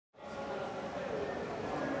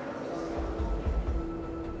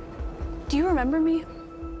Do you remember me?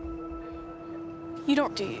 You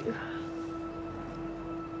don't, do you?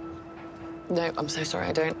 No, I'm so sorry,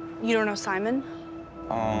 I don't. You don't know Simon?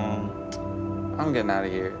 I'm getting out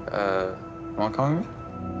of here. You wanna come with me?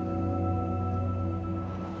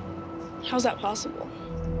 How's that possible?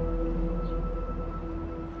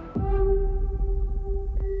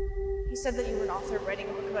 He said that you were an author writing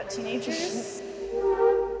a book about teenagers.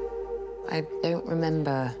 I don't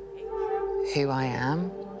remember who I am.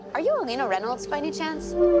 Are you Alina Reynolds by any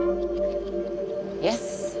chance?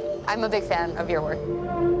 Yes, I'm a big fan of your work.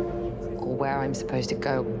 Or where I'm supposed to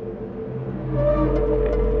go.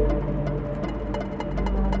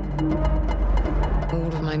 All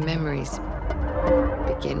of my memories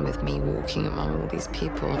begin with me walking among all these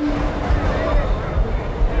people.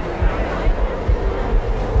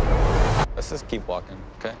 Let's just keep walking,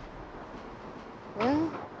 okay? Really?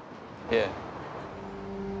 Yeah.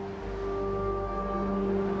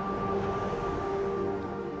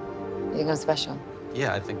 You think I'm special?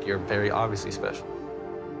 Yeah, I think you're very obviously special.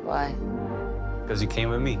 Why? Because you came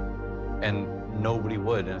with me. And nobody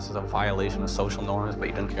would. And this is a violation of social norms, but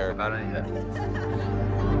you didn't care about any of that.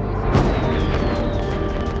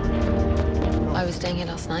 I was staying here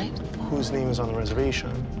last night. Whose name is on the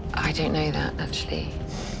reservation? I don't know that, actually.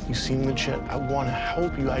 You seem legit. I want to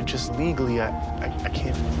help you. I just legally, I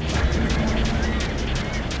can't.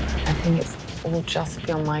 I think it's all just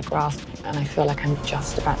beyond my grasp, and I feel like I'm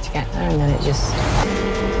just about to get there, and then it just...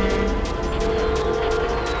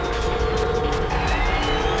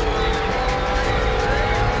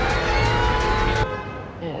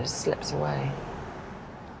 it just slips away.